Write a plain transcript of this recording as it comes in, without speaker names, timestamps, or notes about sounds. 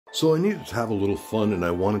So I needed to have a little fun, and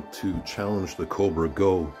I wanted to challenge the Kobra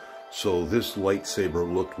Go. So this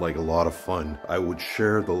lightsaber looked like a lot of fun. I would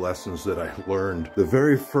share the lessons that I learned. The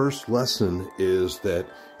very first lesson is that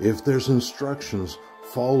if there's instructions,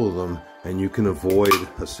 follow them, and you can avoid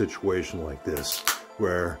a situation like this,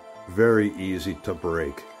 where very easy to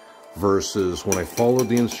break. Versus when I followed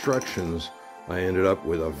the instructions, I ended up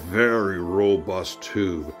with a very robust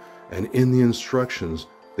tube. And in the instructions,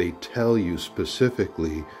 they tell you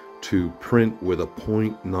specifically to print with a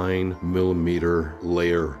 0.9 millimeter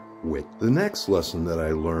layer width. The next lesson that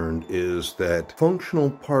I learned is that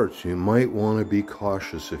functional parts, you might want to be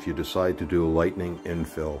cautious if you decide to do a lightning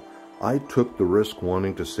infill. I took the risk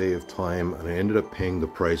wanting to save time, and I ended up paying the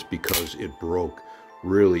price because it broke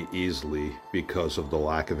really easily because of the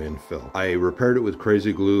lack of infill. I repaired it with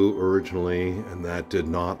crazy glue originally, and that did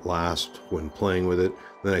not last when playing with it.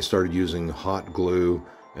 Then I started using hot glue,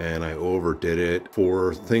 and I overdid it.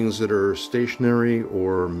 For things that are stationary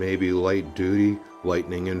or maybe light duty,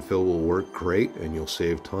 lightning infill will work great and you'll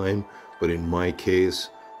save time. But in my case,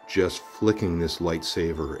 just flicking this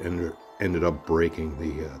lightsaber ended up breaking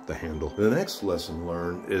the handle. The next lesson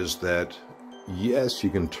learned is that yes, you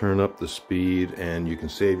can turn up the speed and you can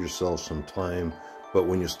save yourself some time, but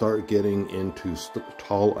when you start getting into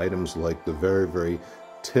tall items like the very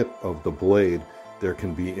tip of the blade, there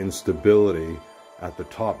can be instability at the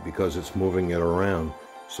top because it's moving it around,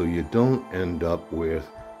 so you don't end up with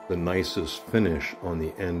the nicest finish on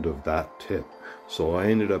the end of that tip. So I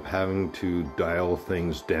ended up having to dial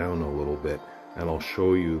things down a little bit, and I'll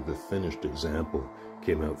show you the finished example.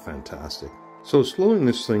 Came out fantastic. So slowing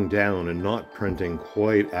this thing down and not printing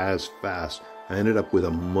quite as fast, I ended up with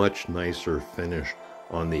a much nicer finish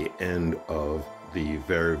on the end of the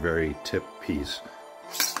very tip piece.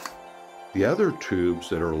 The other tubes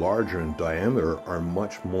that are larger in diameter are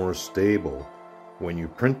much more stable when you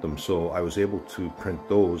print them, so I was able to print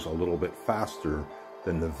those a little bit faster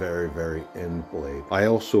than the very end blade. I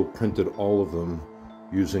also printed all of them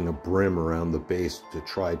using a brim around the base to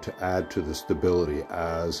try to add to the stability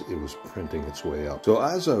as it was printing its way up. So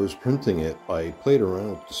as I was printing it, I played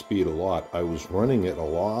around with the speed a lot. I was running it a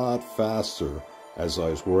lot faster as I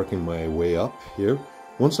was working my way up here.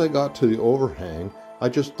 Once I got to the overhang, I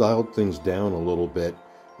just dialed things down a little bit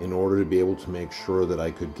in order to be able to make sure that I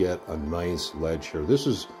could get a nice ledge here. This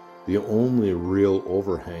is the only real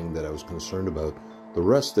overhang that I was concerned about. The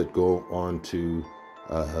rest that go onto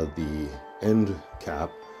the end cap,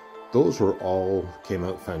 those were all came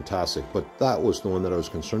out fantastic, but that was the one that I was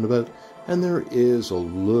concerned about. And there is a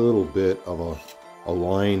little bit of a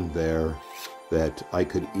line there that I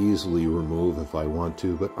could easily remove if I want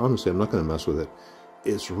to, but honestly, I'm not going to mess with it.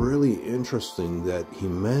 It's really interesting that he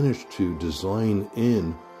managed to design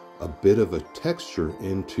in a bit of a texture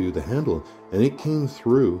into the handle, and it came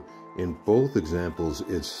through in both examples.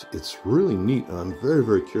 It's really neat, and I'm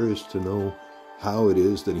very curious to know how it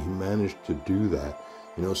is that he managed to do that.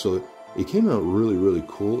 You know, so it came out really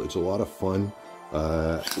cool. It's a lot of fun.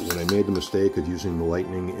 When I made the mistake of using the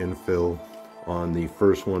lightning infill on the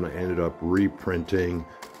first one, I ended up reprinting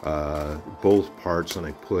both parts, and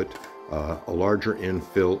I put a larger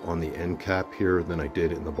infill on the end cap here than I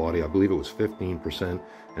did in the body. I believe it was 15%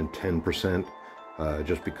 and 10%,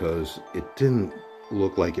 just because it didn't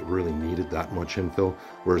look like it really needed that much infill.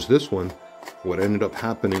 Whereas this one, what ended up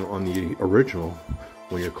happening on the original,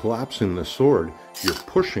 when you're collapsing the sword, you're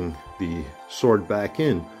pushing the sword back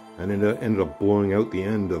in, and it ended up blowing out the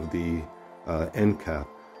end of the end cap.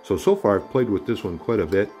 So far I've played with this one quite a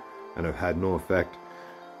bit, and I've had no effect.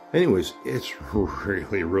 Anyways, it's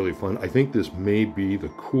really fun. I think this may be the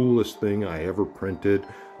coolest thing I ever printed.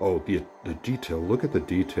 Oh, the detail. Look at the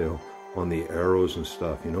detail on the arrows and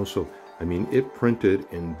stuff, you know. So, I mean, it printed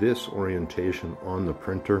in this orientation on the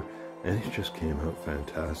printer, and it just came out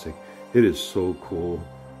fantastic. It is so cool.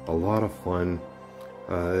 A lot of fun.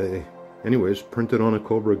 Anyways, printed on a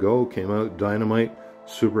Kobra Go, came out dynamite.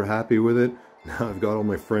 Super happy with it. Now I've got all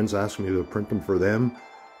my friends asking me to print them for them.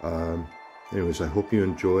 Anyways, I hope you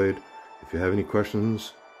enjoyed. If you have any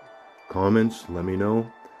questions, comments, let me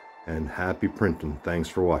know. And happy printing. Thanks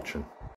for watching.